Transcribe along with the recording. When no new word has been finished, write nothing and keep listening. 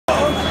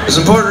It's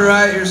important to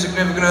write your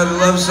significant other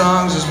love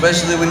songs,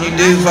 especially when you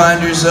do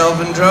find yourself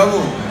in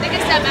trouble. Take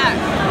a step back.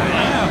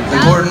 It's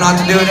important not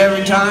to do it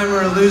every time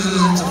or it loses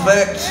its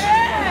effect.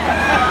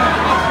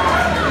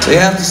 So you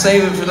have to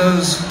save it for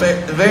those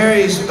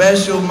very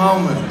special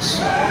moments.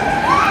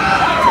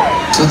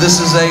 So this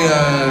is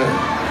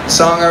a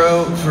song I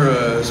wrote for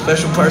a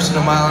special person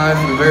in my life,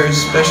 and a very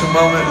special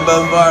moment in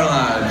both of our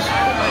lives.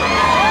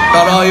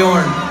 Called All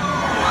Yourn.